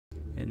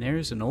And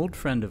there's an old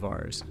friend of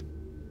ours.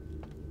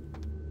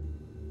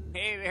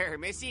 Hey there,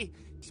 Missy.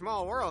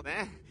 Small world,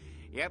 huh?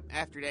 Yep,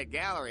 after that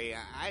gallery,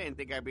 I didn't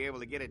think I'd be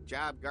able to get a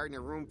job guarding a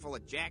room full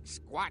of jack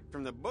squat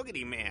from the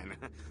Boogity Man.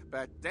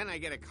 But then I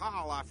get a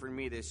call offering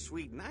me this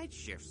sweet night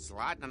shift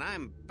slot, and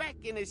I'm back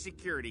in the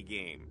security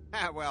game.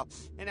 Well,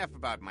 enough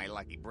about my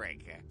lucky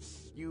break.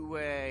 You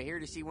here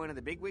to see one of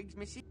the bigwigs,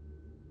 Missy?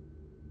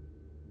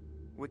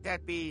 Would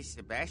that be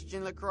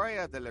Sebastian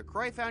LaCroix of the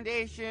LaCroix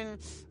Foundation,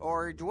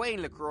 or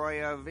Dwayne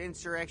LaCroix of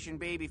Insurrection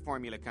Baby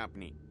Formula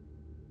Company?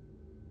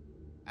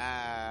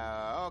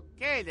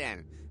 Okay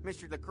then.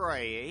 Mr.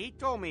 LaCroix, he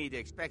told me to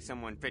expect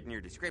someone fitting your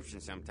description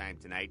sometime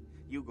tonight.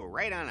 You go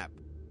right on up.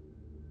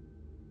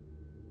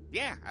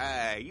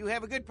 Yeah, you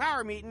have a good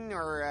power meeting,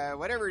 or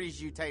whatever it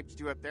is you types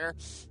do up there.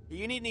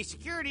 You need any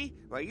security?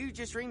 Well, you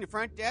just ring the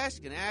front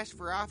desk and ask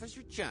for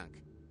Officer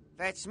Chunk.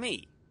 That's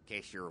me, in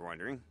case you were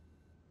wondering.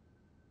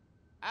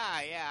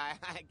 Yeah,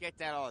 I get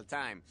that all the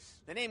time.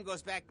 The name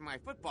goes back to my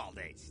football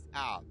days.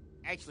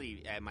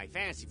 Actually, my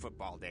fantasy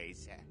football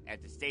days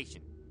at the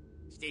station.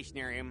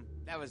 Stationarium.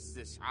 That was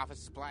this office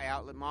supply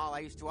outlet mall I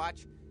used to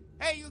watch.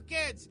 Hey, you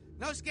kids!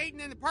 No skating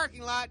in the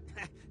parking lot!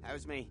 That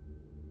was me.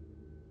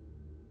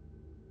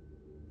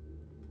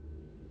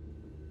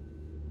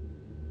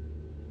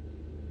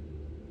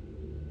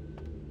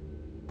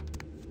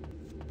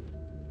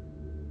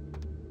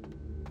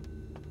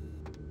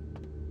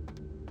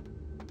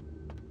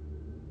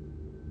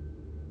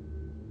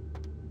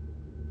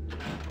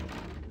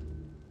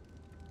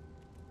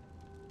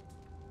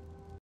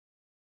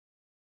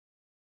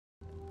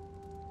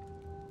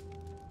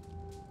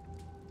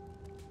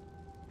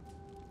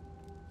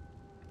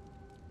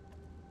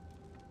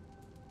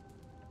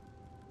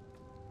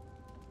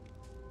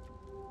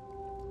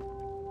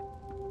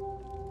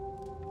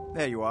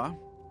 There you are.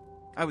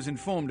 I was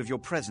informed of your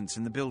presence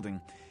in the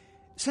building.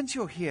 Since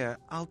you're here,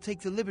 I'll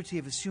take the liberty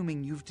of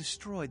assuming you've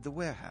destroyed the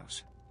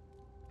warehouse.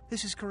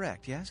 This is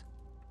correct, yes?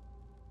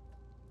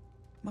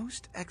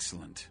 Most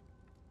excellent.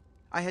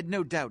 I had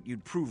no doubt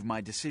you'd prove my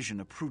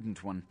decision a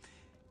prudent one.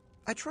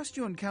 I trust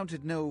you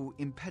encountered no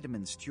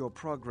impediments to your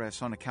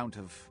progress on account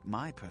of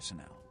my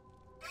personnel.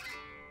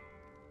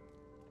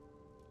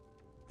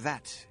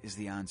 That is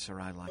the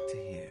answer I like to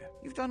hear.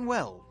 You've done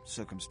well,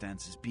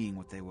 circumstances being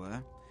what they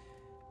were.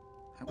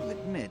 I will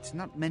admit,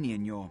 not many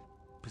in your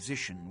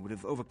position would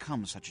have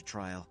overcome such a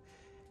trial.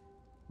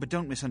 But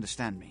don't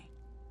misunderstand me.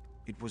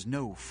 It was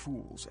no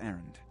fool's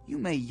errand. You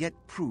may yet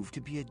prove to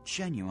be a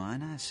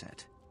genuine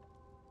asset.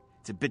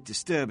 It's a bit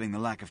disturbing, the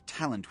lack of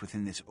talent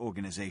within this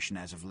organization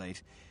as of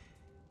late.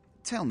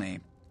 Tell me,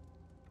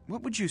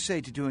 what would you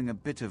say to doing a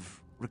bit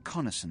of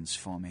reconnaissance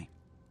for me?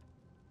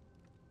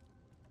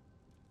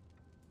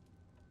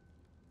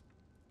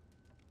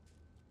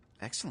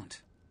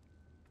 Excellent.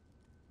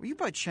 Were you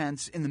by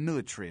chance in the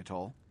military at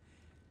all?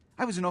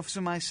 I was an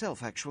officer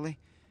myself, actually,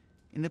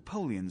 in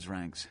Napoleon's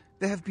ranks.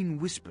 There have been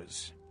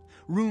whispers,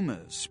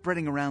 rumors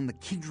spreading around the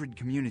kindred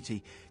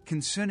community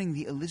concerning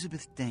the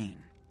Elizabeth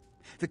Dane,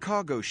 the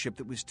cargo ship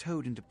that was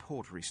towed into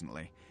port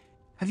recently.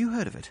 Have you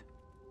heard of it?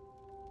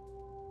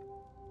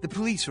 The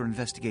police are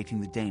investigating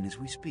the Dane as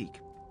we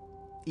speak.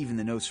 Even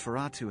the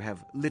Nosferatu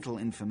have little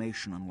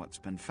information on what's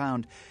been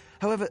found.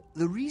 However,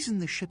 the reason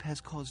the ship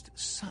has caused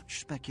such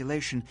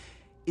speculation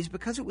is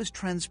because it was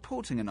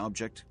transporting an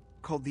object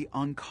called the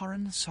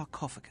Ankaran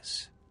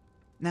sarcophagus.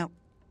 Now,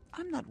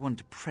 I'm not one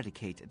to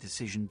predicate a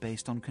decision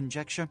based on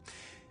conjecture,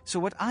 so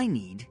what I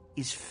need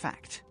is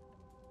fact.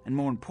 And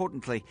more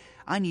importantly,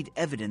 I need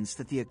evidence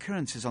that the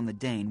occurrences on the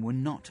Dane were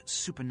not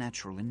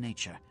supernatural in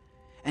nature,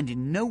 and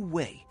in no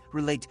way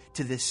relate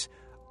to this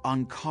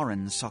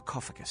Ankaran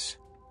sarcophagus.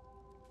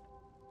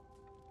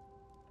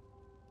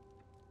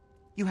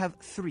 You have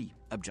 3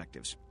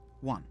 objectives.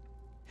 1.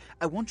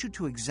 I want you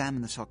to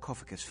examine the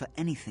sarcophagus for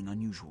anything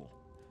unusual.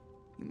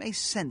 You may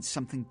sense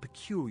something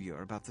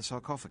peculiar about the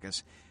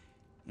sarcophagus.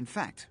 In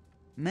fact,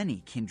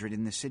 many kindred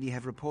in the city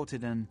have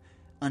reported an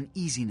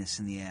uneasiness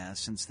in the air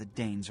since the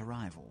Dane's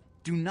arrival.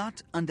 Do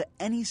not, under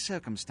any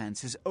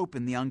circumstances,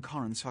 open the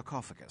Ankaran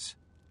sarcophagus.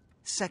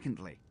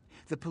 Secondly,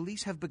 the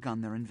police have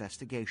begun their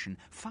investigation.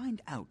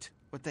 Find out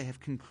what they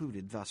have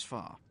concluded thus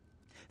far.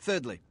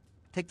 Thirdly,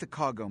 take the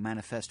cargo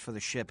manifest for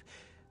the ship.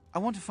 I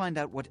want to find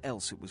out what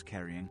else it was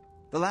carrying.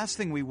 The last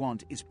thing we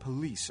want is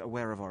police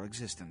aware of our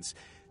existence,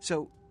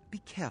 so be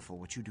careful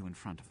what you do in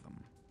front of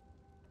them.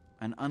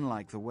 And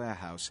unlike the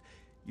warehouse,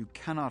 you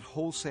cannot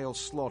wholesale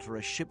slaughter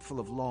a ship full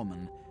of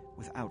lawmen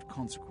without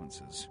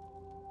consequences.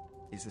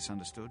 Is this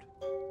understood?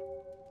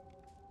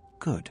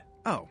 Good.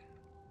 Oh,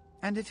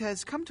 and it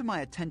has come to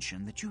my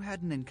attention that you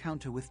had an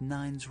encounter with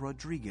Nines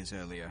Rodriguez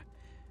earlier.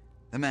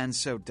 The man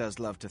so does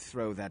love to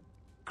throw that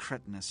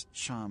cretinous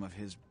charm of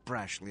his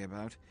brashly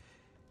about.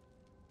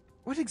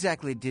 What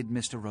exactly did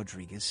Mr.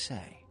 Rodriguez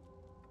say?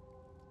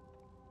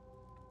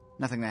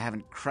 Nothing they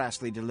haven't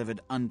crassly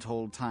delivered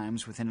untold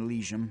times within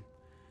Elysium.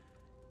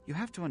 You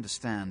have to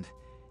understand,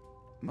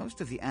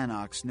 most of the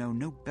Anarchs know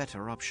no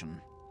better option,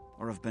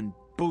 or have been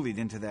bullied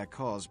into their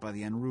cause by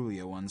the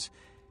Unrulia ones.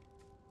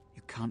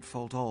 You can't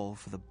fault all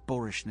for the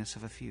boorishness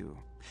of a few.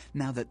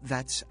 Now that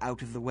that's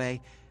out of the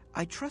way,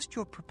 I trust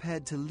you're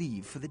prepared to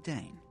leave for the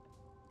Dane.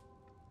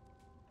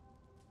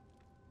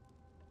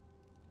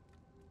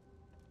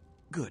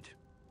 Good.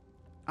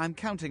 I'm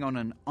counting on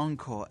an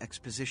encore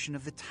exposition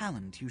of the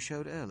talent you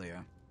showed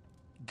earlier.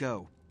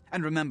 Go.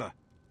 And remember,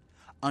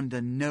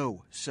 under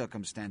no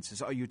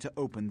circumstances are you to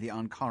open the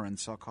Ankaran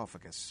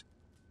sarcophagus.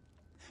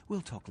 We'll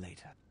talk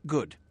later.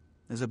 Good.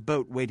 There's a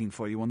boat waiting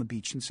for you on the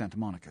beach in Santa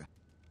Monica.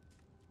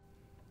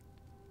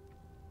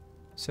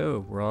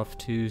 So, we're off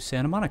to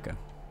Santa Monica.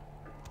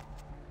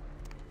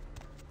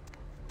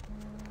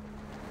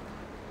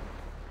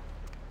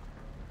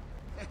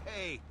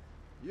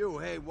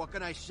 Hey, what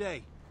can I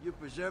say? You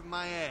preserved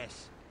my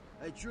ass.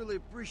 I truly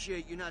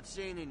appreciate you not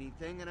saying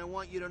anything, and I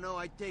want you to know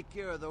I take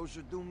care of those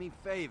who do me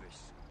favors.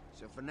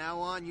 So from now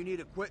on, you need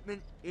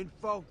equipment,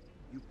 info,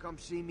 you come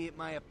see me at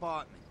my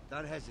apartment.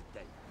 Don't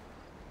hesitate.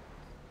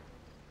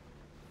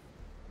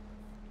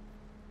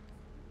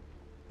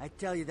 I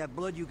tell you, that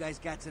blood you guys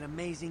got's an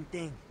amazing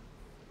thing.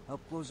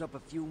 Helped close up a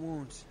few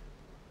wounds.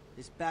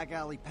 This back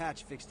alley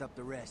patch fixed up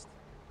the rest.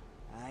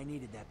 I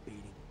needed that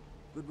beating.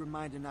 Good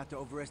reminder not to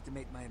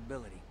overestimate my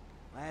ability.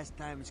 Last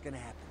time it's gonna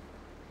happen.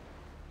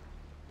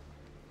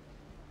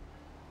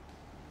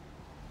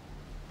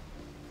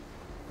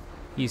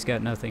 He's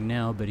got nothing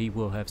now, but he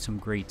will have some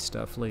great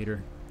stuff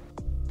later.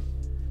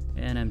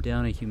 And I'm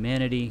down to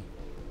humanity.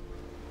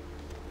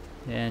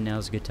 And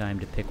now's a good time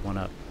to pick one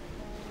up.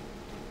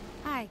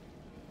 Hi.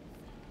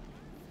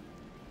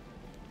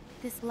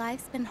 This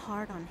life's been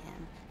hard on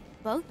him,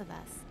 both of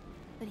us,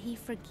 but he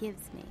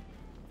forgives me.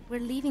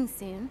 We're leaving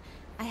soon.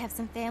 I have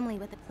some family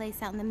with a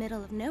place out in the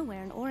middle of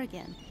nowhere in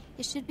Oregon.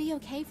 It should be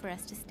okay for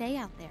us to stay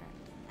out there,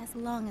 as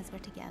long as we're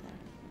together.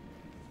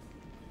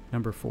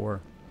 Number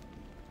 4.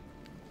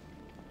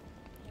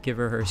 Give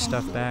her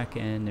stuff back,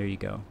 and there you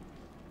go.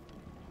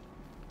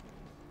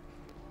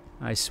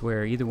 I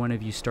swear, either one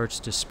of you starts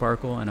to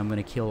sparkle, and I'm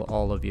going to kill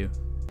all of you.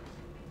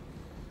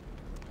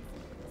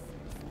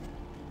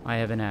 I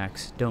have an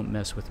axe. Don't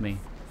mess with me.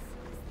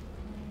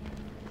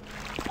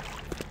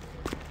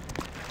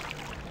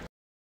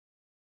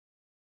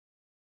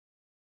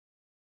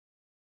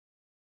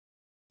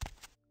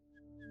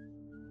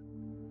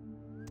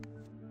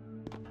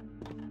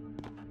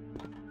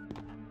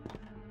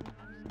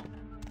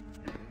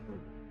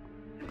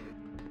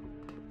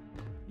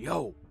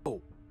 Yo!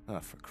 Oh. Ah,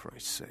 for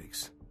Christ's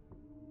sakes.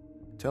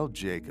 Tell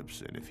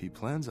Jacobson if he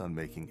plans on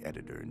making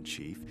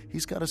editor-in-chief,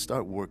 he's got to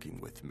start working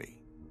with me.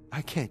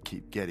 I can't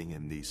keep getting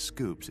him these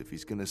scoops if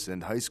he's going to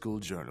send high school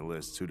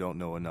journalists who don't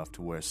know enough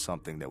to wear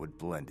something that would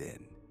blend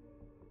in.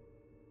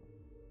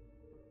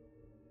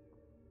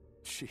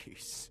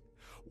 Jeez.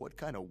 What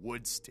kind of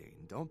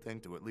Woodstein don't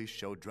think to at least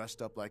show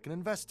dressed up like an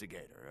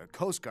investigator, a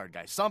Coast Guard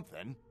guy, something?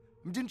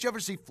 I mean, didn't you ever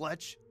see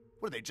Fletch?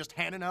 What, are they just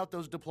handing out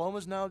those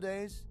diplomas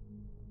nowadays?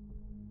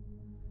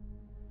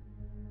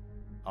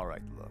 All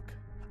right, look.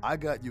 I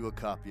got you a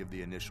copy of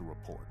the initial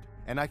report,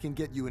 and I can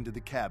get you into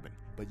the cabin,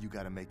 but you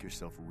gotta make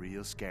yourself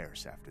real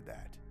scarce after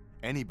that.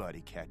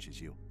 Anybody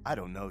catches you, I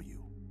don't know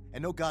you.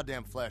 And no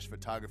goddamn flash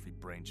photography,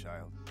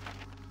 brainchild.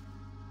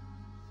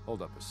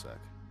 Hold up a sec.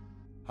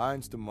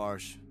 Hines to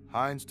Marsh.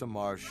 Hines to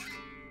Marsh.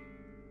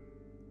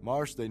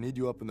 Marsh, they need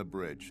you up in the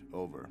bridge.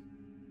 Over.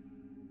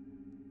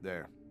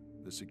 There.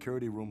 The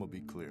security room will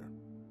be clear.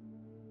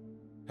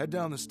 Head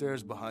down the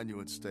stairs behind you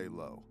and stay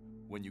low.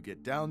 When you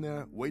get down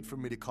there, wait for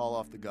me to call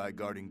off the guy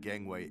guarding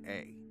Gangway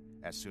A.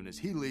 As soon as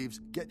he leaves,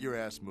 get your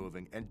ass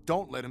moving, and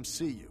don't let him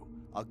see you.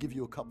 I'll give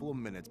you a couple of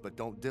minutes, but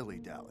don't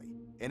dilly-dally.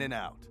 In and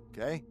out,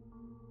 okay?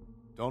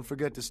 Don't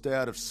forget to stay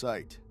out of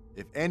sight.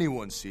 If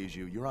anyone sees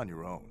you, you're on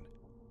your own.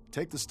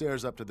 Take the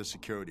stairs up to the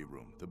security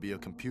room. There'll be a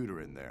computer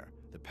in there.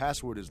 The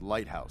password is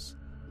Lighthouse.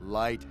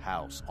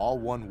 Lighthouse. All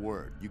one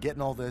word. You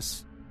getting all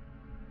this?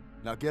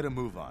 Now get a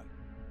move on.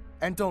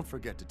 And don't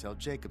forget to tell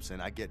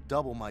Jacobson I get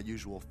double my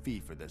usual fee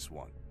for this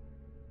one.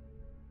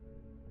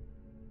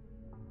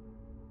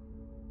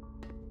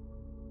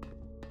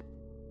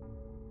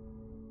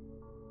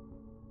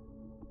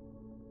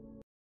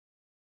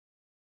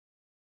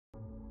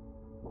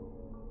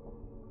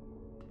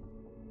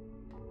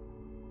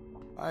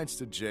 Hines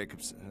to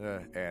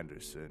Jacobson.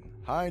 Anderson.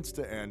 Hines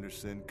to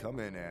Anderson. Come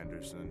in,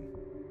 Anderson.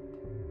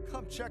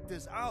 Come check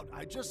this out.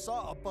 I just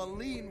saw a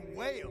baleen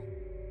whale.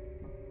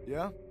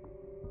 Yeah?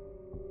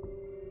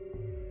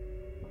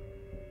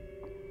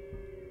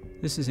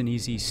 This is an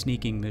easy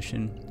sneaking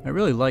mission. I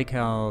really like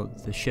how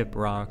the ship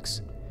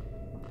rocks.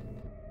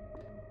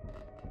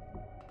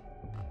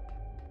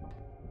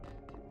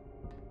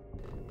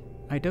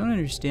 I don't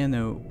understand,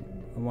 though,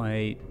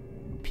 why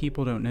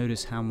people don't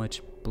notice how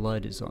much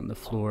blood is on the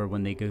floor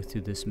when they go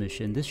through this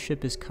mission. This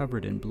ship is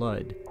covered in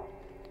blood.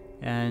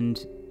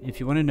 And if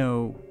you want to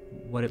know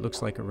what it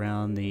looks like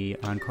around the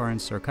Ankaran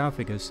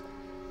sarcophagus,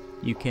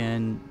 you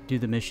can do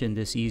the mission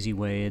this easy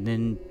way and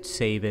then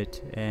save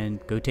it and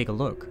go take a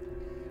look.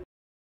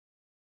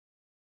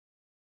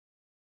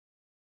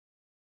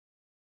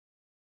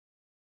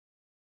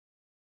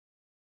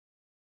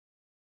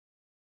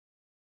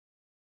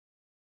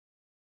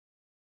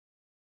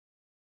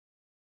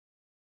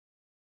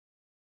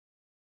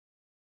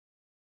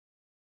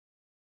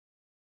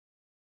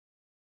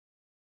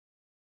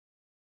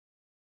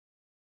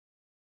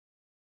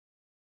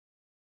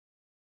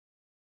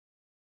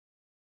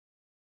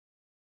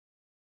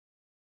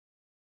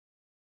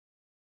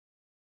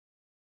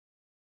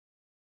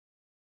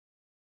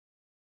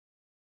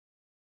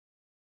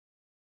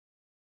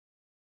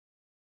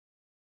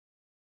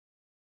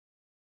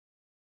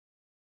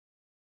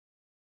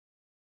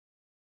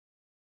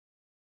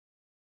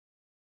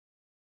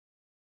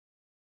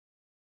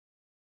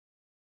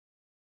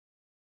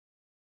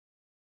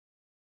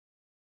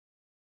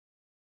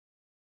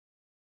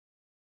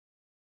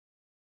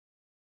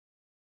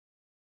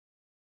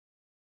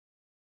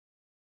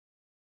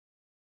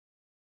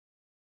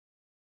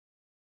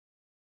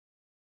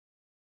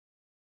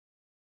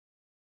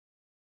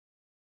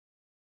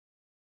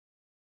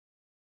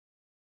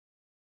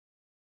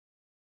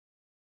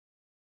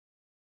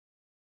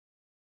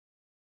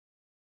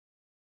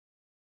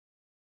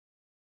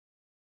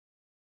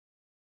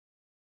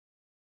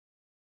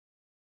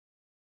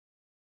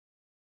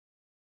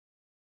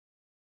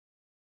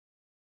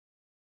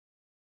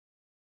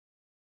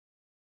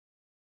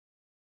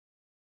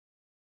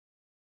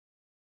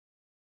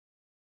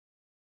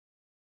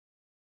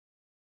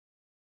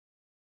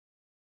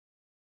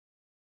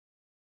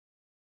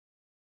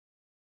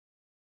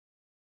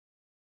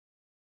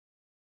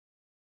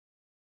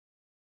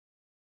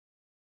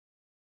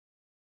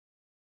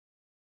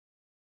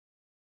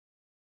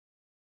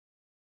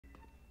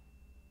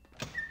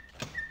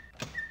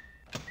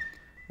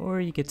 or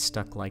you get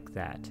stuck like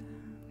that.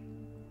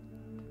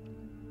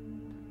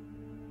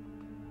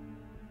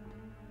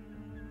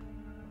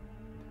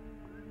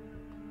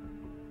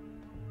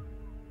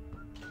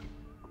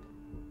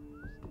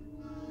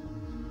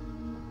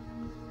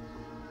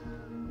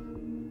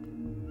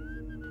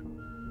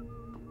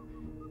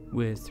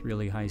 With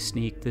really high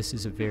sneak, this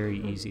is a very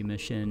easy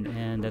mission,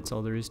 and that's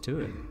all there is to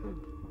it.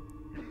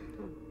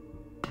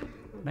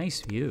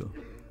 Nice view.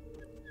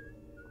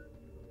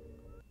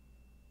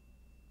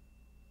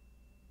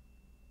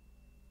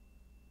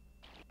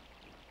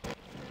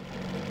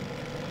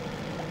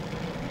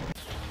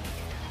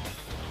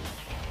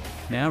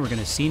 Now we're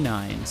gonna see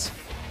nines.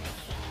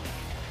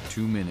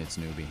 2 minutes,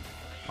 newbie.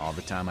 All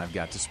the time I've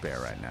got to spare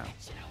right now.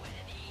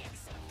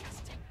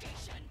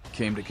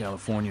 Came to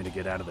California to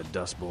get out of the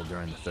Dust Bowl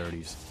during the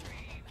 30s.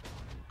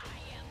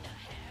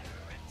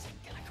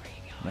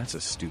 That's a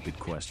stupid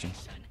question.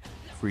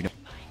 Freedom.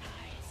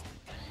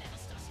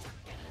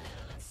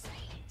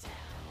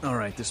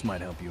 Alright, this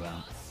might help you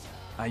out.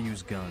 I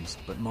use guns,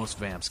 but most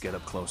vamps get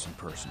up close and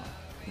personal.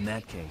 In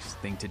that case,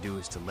 thing to do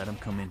is to let them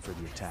come in for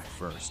the attack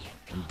first,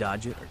 and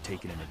dodge it or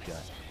take it in the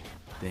gut.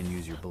 Then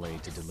use your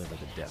blade to deliver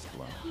the death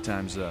blow.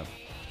 Time's up.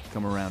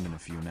 Come around in a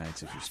few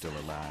nights if you're still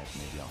alive.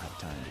 Maybe I'll have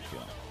time to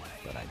kill,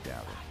 but I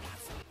doubt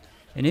it.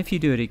 And if you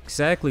do it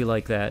exactly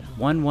like that,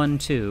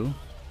 1-1-2,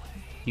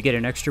 you get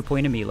an extra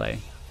point of melee.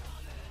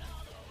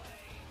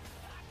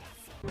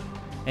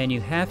 And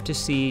you have to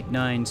see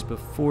nines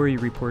before you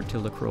report to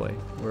LaCroix,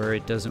 or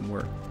it doesn't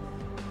work.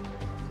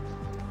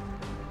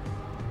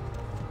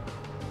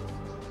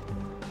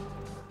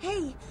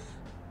 Hey,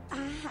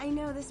 I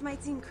know this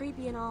might seem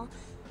creepy and all,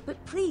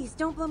 but please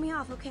don't blow me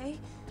off, okay?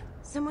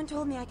 Someone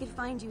told me I could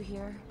find you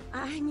here.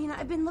 I mean,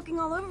 I've been looking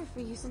all over for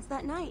you since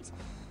that night.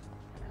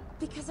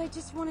 Because I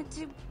just wanted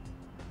to...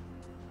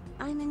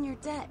 I'm in your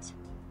debt.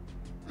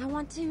 I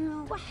want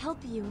to help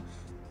you.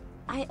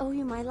 I owe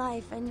you my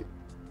life, and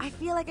I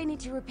feel like I need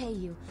to repay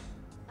you.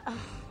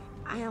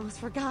 I almost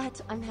forgot.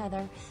 I'm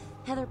Heather.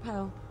 Heather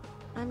Poe.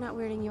 I'm not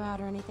weirding you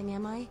out or anything,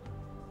 am I?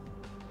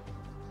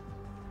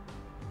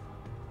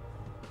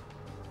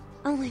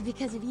 Only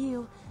because of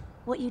you.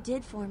 What you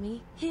did for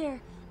me.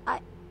 Here,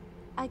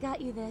 I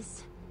got you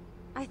this.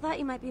 I thought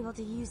you might be able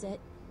to use it.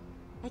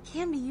 I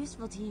can be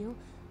useful to you.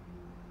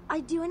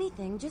 I'd do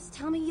anything. Just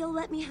tell me you'll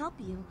let me help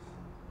you.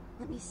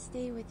 Let me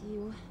stay with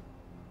you.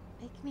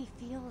 Make me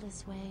feel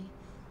this way.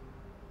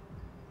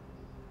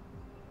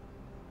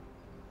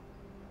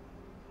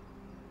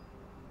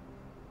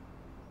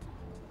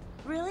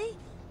 Really?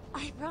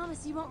 I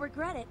promise you won't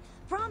regret it.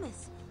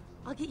 Promise.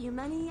 I'll get you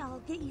money,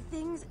 I'll get you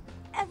things,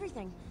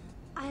 everything.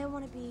 I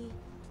want to be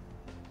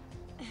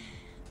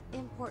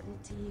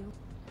important to you.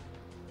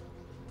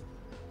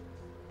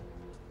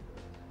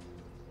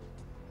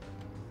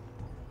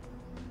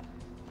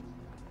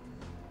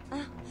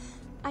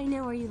 I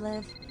know where you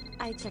live.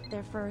 I checked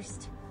there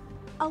first.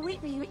 I'll wait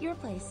for you at your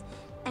place.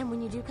 And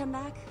when you do come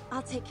back,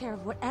 I'll take care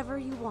of whatever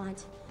you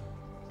want.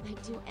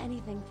 I'd do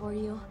anything for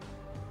you.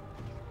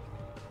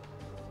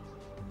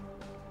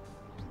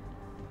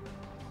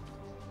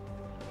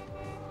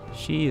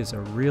 She is a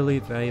really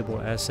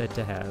valuable asset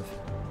to have.